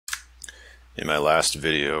In my last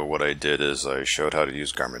video, what I did is I showed how to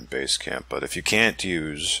use Garmin Basecamp, but if you can't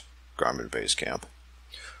use Garmin Basecamp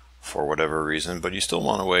for whatever reason, but you still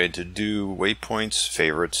want a way to do waypoints,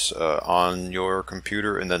 favorites on your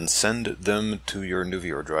computer and then send them to your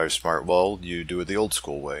nuvi or DriveSmart, well, you do it the old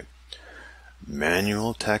school way.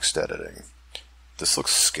 Manual text editing. This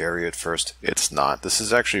looks scary at first. It's not. This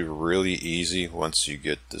is actually really easy once you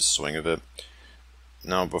get the swing of it.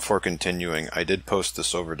 Now, before continuing, I did post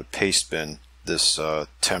this over to Pastebin, this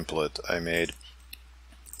template I made.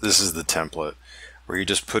 This is the template where you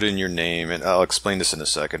just put in your name, and I'll explain this in a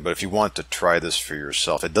second, but if you want to try this for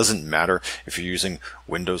yourself, it doesn't matter if you're using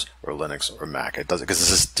Windows or Linux or Mac. It doesn't, because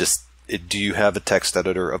this is just, do you have a text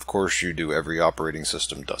editor? Of course you do. Every operating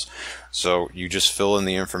system does. So you just fill in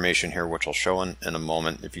the information here, which I'll show in a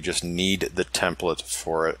moment. If you just need the template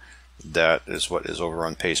for it, that is what is over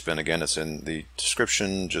on Pastebin. Again, it's in the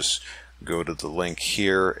description. Just go to the link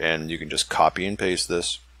here and you can just copy and paste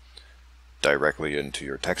this directly into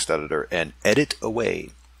your text editor and edit away.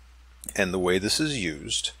 And the way this is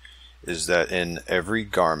used is that in every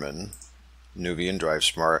Garmin, nuvi and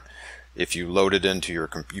DriveSmart, if you load it into your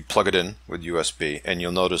you plug it in with USB, and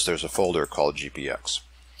you'll notice there's a folder called GPX.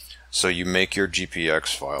 So you make your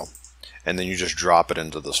GPX file and then you just drop it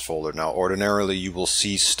into this folder. Now ordinarily you will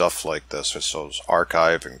see stuff like this, so it's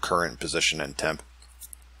archive and current position and temp.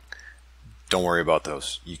 Don't worry about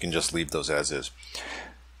those. You can just leave those as is.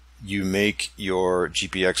 You make your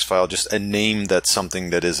GPX file just a name that's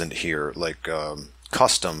something that isn't here, like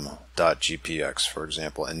custom.gpx, for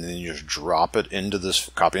example, and then you just drop it into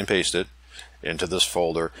this, copy and paste it into this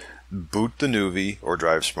folder, boot the nuvi or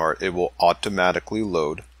DriveSmart. It will automatically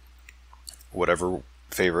load whatever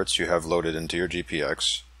favorites you have loaded into your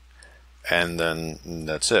GPX, and then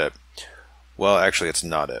that's it. Well, actually, it's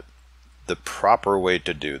not it. The proper way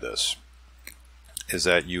to do this is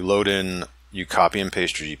that you load in, you copy and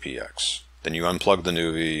paste your GPX, then you unplug the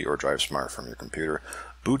nuvi or DriveSmart from your computer,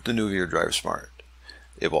 boot the nuvi or DriveSmart.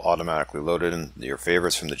 It will automatically load it in your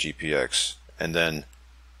favorites from the GPX, and then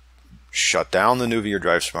shut down the nuvi or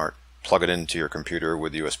DriveSmart, plug it into your computer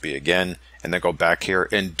with USB again, and then go back here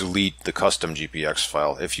and delete the custom GPX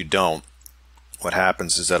file. If you don't, what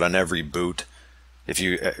happens is that on every boot, if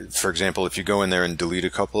you, for example, if you go in there and delete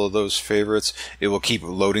a couple of those favorites, it will keep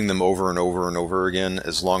loading them over and over and over again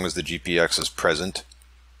as long as the GPX is present.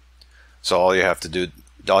 So all you have to do,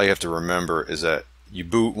 all you have to remember is that you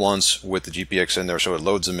boot once with the GPX in there, so it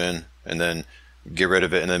loads them in, and then get rid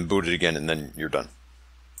of it, and then boot it again, and then you're done.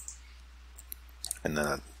 And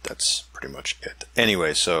then that's pretty much it.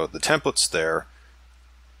 Anyway, so the template's there.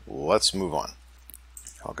 Let's move on.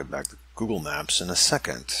 I'll get back to Google Maps in a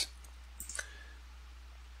second.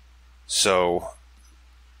 So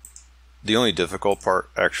the only difficult part,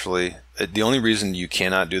 actually, the only reason you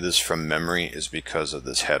cannot do this from memory is because of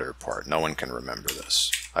this header part. No one can remember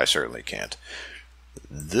this. I certainly can't.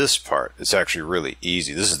 This part is actually really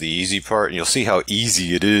easy. This is the easy part, and you'll see how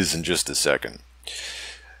easy it is in just a second.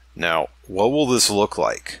 Now, what will this look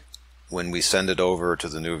like when we send it over to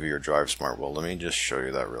the nuvi or DriveSmart? Well, let me just show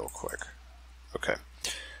you that real quick. Okay.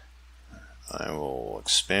 I will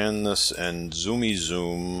expand this and zoomy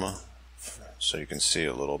zoom so you can see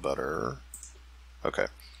a little better. Okay.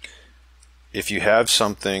 If you have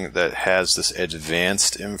something that has this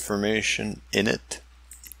advanced information in it,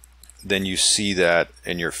 then you see that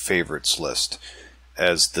in your favorites list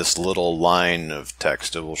as this little line of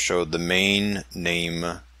text. It will show the main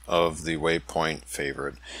name of the waypoint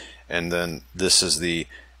favorite, and then this is the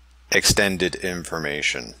extended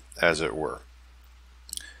information, as it were.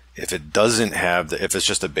 If it doesn't have the, if it's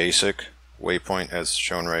just a basic waypoint as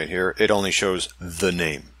shown right here, it only shows the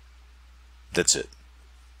name. That's it.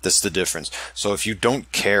 That's the difference. So if you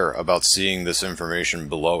don't care about seeing this information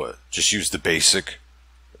below it, just use the basic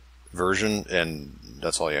version, and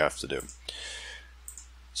that's all you have to do.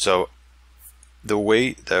 So the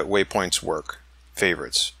way that waypoints work,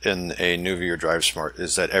 favorites, in a nuvi or DriveSmart,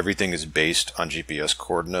 is that everything is based on GPS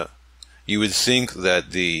coordinate. You would think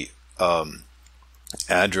that the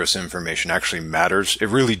address information actually matters. It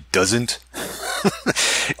really doesn't.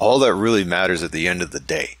 All that really matters at the end of the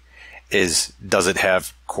day is, does it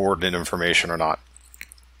have coordinate information or not?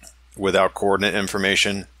 Without coordinate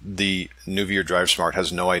information, the nuvi or DriveSmart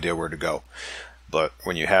has no idea where to go. But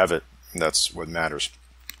when you have it, that's what matters.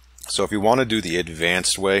 So if you want to do the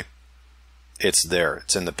advanced way, it's there.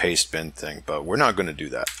 It's in the Pastebin thing, but we're not going to do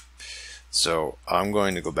that. So I'm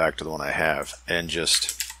going to go back to the one I have and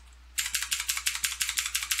just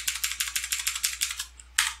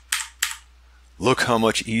look how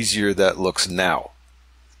much easier that looks now.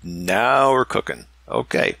 Now we're cooking.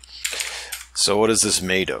 Okay. So what is this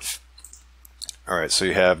made of? Alright, so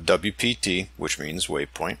you have WPT, which means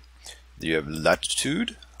waypoint. You have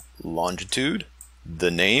latitude, longitude,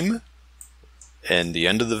 the name, and the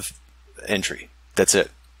end of the entry. That's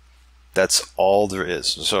it. That's all there is.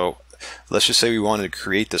 So let's just say we wanted to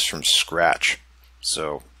create this from scratch.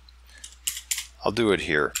 So I'll do it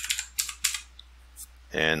here.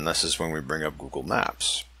 And this is when we bring up Google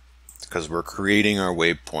Maps, because we're creating our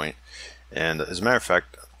waypoint. And as a matter of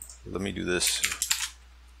fact, let me do this.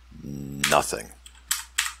 Nothing.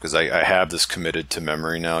 Because I have this committed to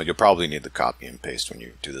memory now. You'll probably need the copy and paste when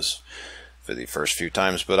you do this for the first few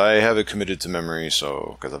times, but I have it committed to memory,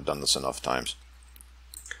 so because I've done this enough times.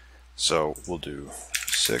 So we'll do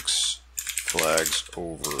 6 flags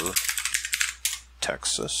over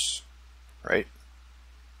Texas, right?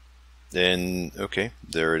 Then, okay,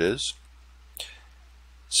 there it is.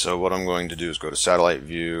 So what I'm going to do is go to satellite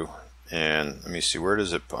view, and let me see, where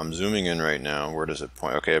does it, I'm zooming in right now, where does it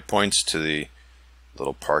point? Okay, it points to the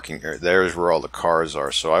little parking area. There's where all the cars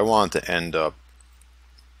are. So I want to end up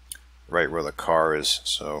right where the car is.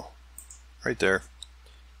 So right there.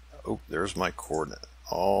 Oh, there's my coordinate.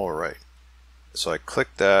 All right. So I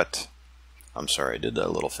click that. I'm sorry, I did that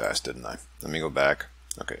a little fast, didn't I? Let me go back.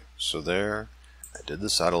 Okay, so there. I did the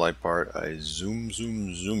satellite part. I zoom,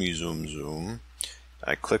 zoom, zoomy, zoom, zoom.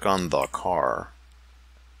 I click on the car.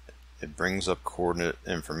 It brings up coordinate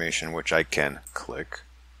information, which I can click.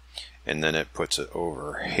 And then it puts it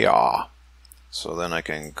over here. So then I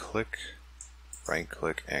can click, right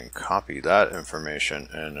click, and copy that information.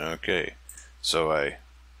 And okay, so I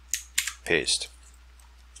paste.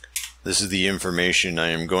 This is the information I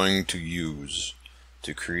am going to use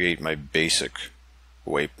to create my basic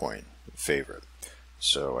waypoint favorite.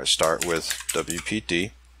 So I start with WPT,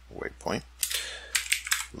 waypoint,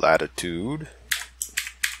 latitude,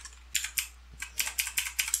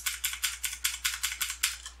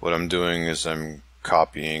 what I'm doing is I'm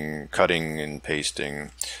copying, cutting, and pasting.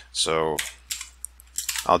 So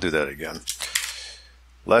I'll do that again.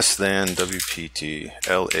 Less than WPT,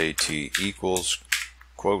 LAT equals,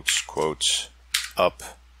 quotes, quotes, up,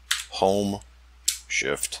 home,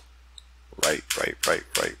 shift, right, right, right,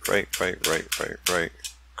 right, right, right, right, right, right,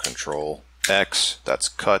 control X, that's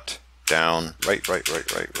cut, down, right, right,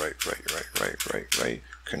 right, right, right, right, right, right, right, right,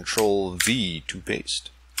 control V to paste.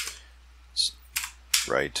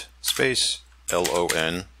 Right space,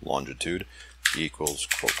 LON, longitude, equals,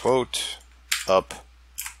 quote, quote, up,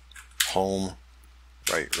 home,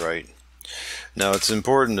 right, right. Now it's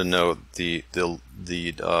important to note the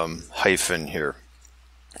hyphen here,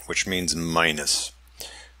 which means minus.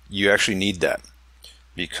 You actually need that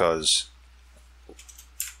because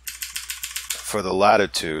for the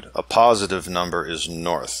latitude, a positive number is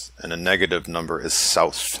north and a negative number is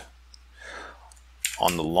south.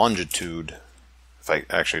 On the longitude, if I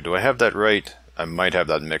actually, do I have that right? I might have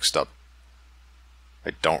that mixed up.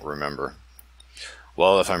 I don't remember.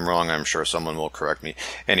 Well, if I'm wrong, I'm sure someone will correct me.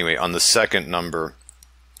 Anyway, on the second number,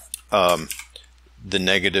 the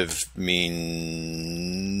negative means,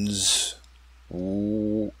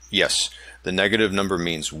 yes, the negative number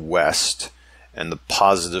means west, and the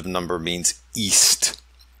positive number means east.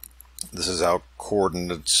 This is how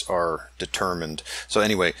coordinates are determined. So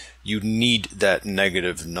anyway, you need that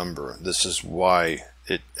negative number. This is why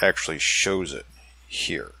it actually shows it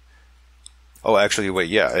here. Oh, actually, wait,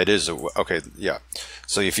 yeah, it is. Okay, yeah.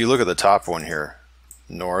 So if you look at the top one here,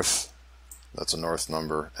 north, that's a north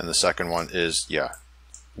number. And the second one is, yeah,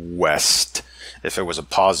 west. If it was a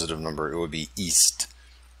positive number, it would be east.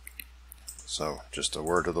 So just a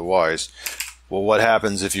word to the wise. Well, what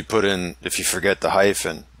happens if you put in, if you forget the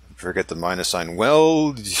hyphen? Forget the minus sign,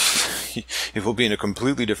 well, it will be in a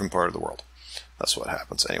completely different part of the world. That's what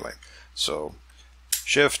happens anyway. So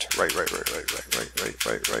shift, right, right, right, right, right, right, right,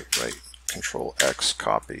 right, right, right, control X,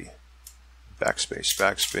 copy, backspace,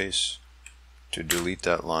 backspace to delete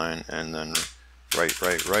that line, and then right,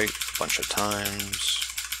 right, right, a bunch of times,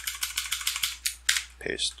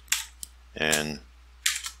 paste, and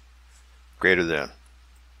greater than.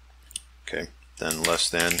 Okay, then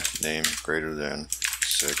less than, name, greater than,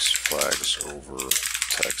 6 flags over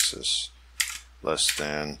Texas, less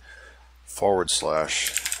than,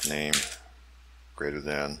 / name, greater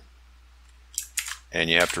than,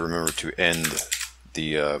 and you have to remember to end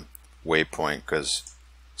the waypoint, because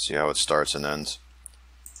see how it starts and ends.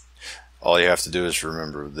 All you have to do is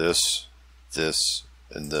remember this, this,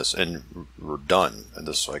 and this, and we're done. And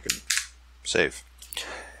this, so I can save.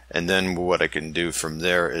 And then what I can do from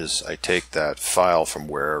there is I take that file from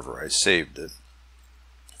wherever I saved it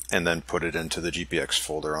and then put it into the GPX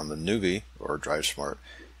folder on the nuvi or DriveSmart,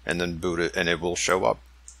 and then boot it, and it will show up.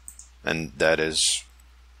 And that is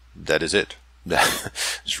it.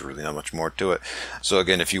 There's really not much more to it. So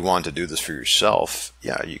again, if you want to do this for yourself,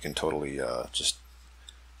 yeah, you can totally just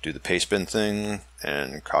do the pastebin thing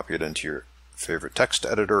and copy it into your favorite text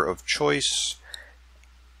editor of choice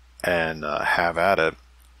and have at it.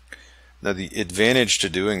 Now the advantage to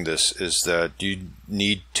doing this is that you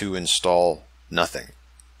need to install nothing.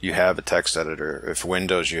 You have a text editor. If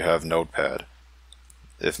Windows, you have Notepad.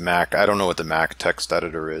 If Mac, I don't know what the Mac text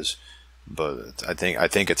editor is, but I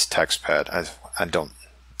think it's TextPad. I don't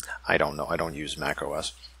know. I don't use Mac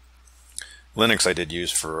OS. Linux I did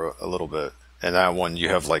use for a little bit, and that one you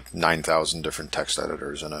have like 9,000 different text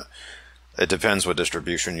editors in it. It depends what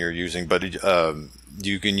distribution you're using, but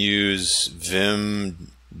you can use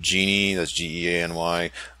Vim, Genie, that's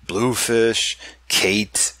Geany, Bluefish,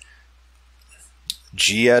 Kate,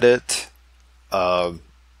 gedit.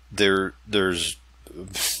 There's,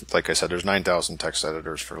 like I said, there's 9,000 text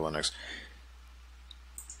editors for Linux.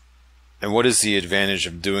 And what is the advantage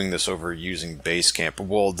of doing this over using Basecamp?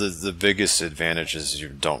 Well, the biggest advantage is you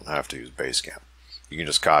don't have to use Basecamp. You can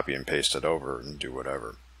just copy and paste it over and do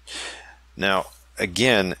whatever. Now,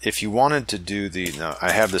 again, if you wanted to do now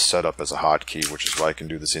I have this set up as a hotkey, which is why I can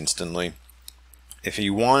do this instantly. If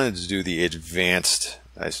you wanted to do the advanced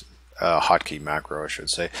hotkey macro, I should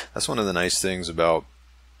say, that's one of the nice things about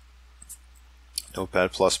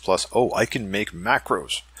Notepad++. Oh, I can make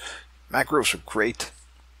macros. Macros are great.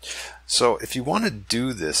 So if you want to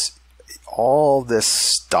do this, all this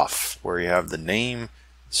stuff where you have the name,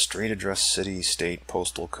 street address, city, state,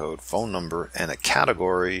 postal code, phone number, and a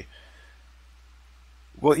category.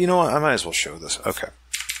 Well, you know what? I might as well show this. Okay.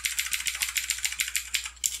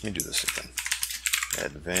 Let me do this again.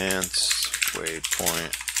 Advanced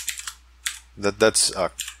waypoint. That's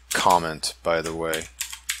a comment, by the way.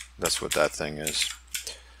 That's what that thing is.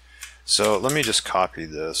 So let me just copy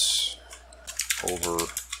this over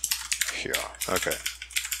here. Okay.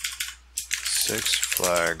 Six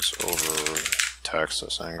Flags over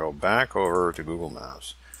Texas, and go back over to Google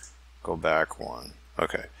Maps. Go back one.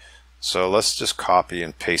 Okay. So let's just copy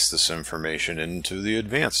and paste this information into the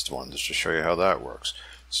advanced one just to show you how that works.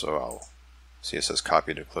 So I'll see it says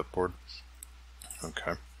copy to clipboard.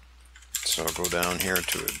 Okay. So I'll go down here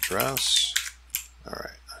to address. All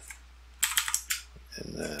right.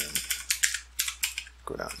 And then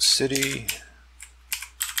go down to city.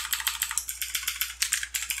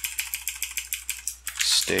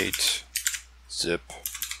 State. Zip.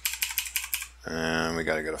 And we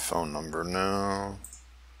got to get a phone number now,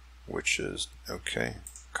 which is, okay,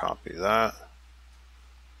 copy that.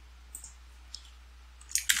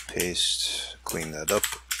 Paste, clean that up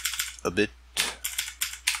a bit.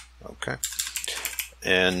 Okay.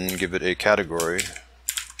 And give it a category.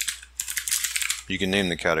 You can name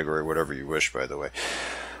the category whatever you wish, by the way.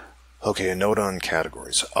 Okay, a note on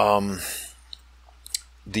categories.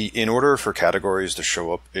 In order for categories to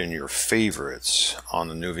show up in your favorites on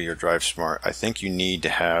the nuvi or DriveSmart, I think you need to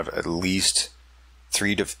have at least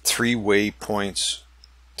three waypoints,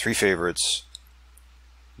 3 favorites,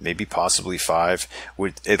 maybe possibly 5,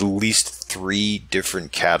 with at least 3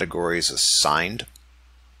 different categories assigned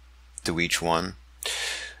to each one.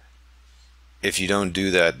 If you don't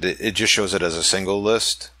do that, it just shows it as a single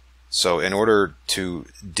list. So in order to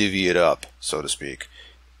divvy it up, so to speak,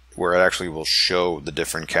 where it actually will show the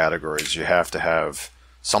different categories, you have to have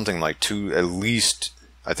something like 2, at least,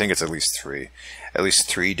 I think it's at least 3, at least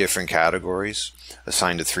 3 different categories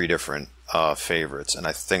assigned to 3 different favorites, and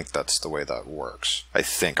I think that's the way that works. I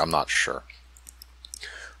think, I'm not sure.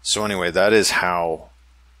 So anyway, that is how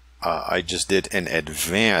I just did an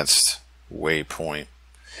advanced waypoint.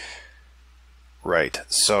 Right,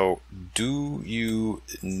 so do you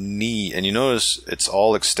need, and you notice it's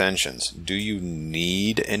all extensions, do you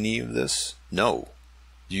need any of this? No,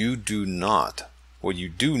 you do not. What you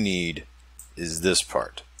do need is this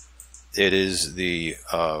part. It is the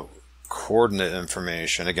coordinate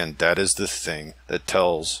information. Again, that is the thing that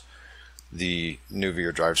tells the nuvi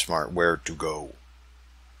or DriveSmart where to go.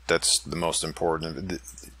 That's the most important.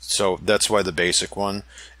 So that's why the basic one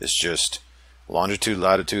is just longitude,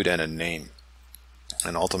 latitude, and a name.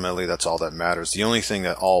 And ultimately, that's all that matters. The only thing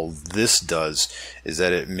that all this does is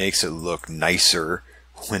that it makes it look nicer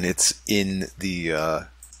when it's in the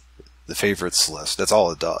favorites list. That's all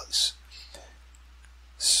it does.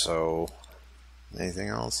 So, anything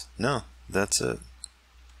else? No, that's it.